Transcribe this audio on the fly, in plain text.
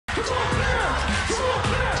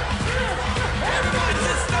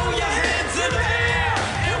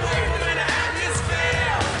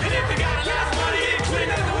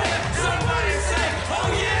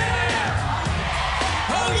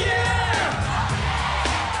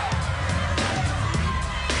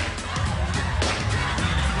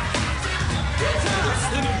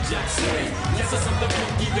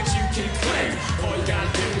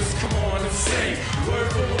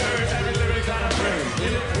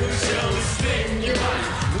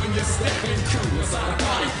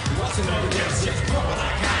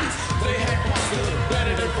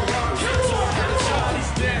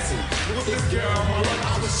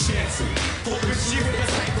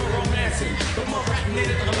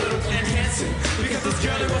needed a little enhancing because this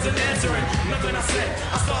girl, it wasn't answering nothing I said.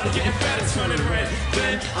 I started getting fat and turning red.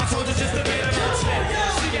 Then I told her just to bait it on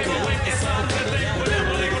 10. She gave me a wink and started to think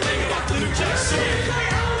whatever legal nigga off the new jack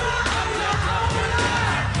shit.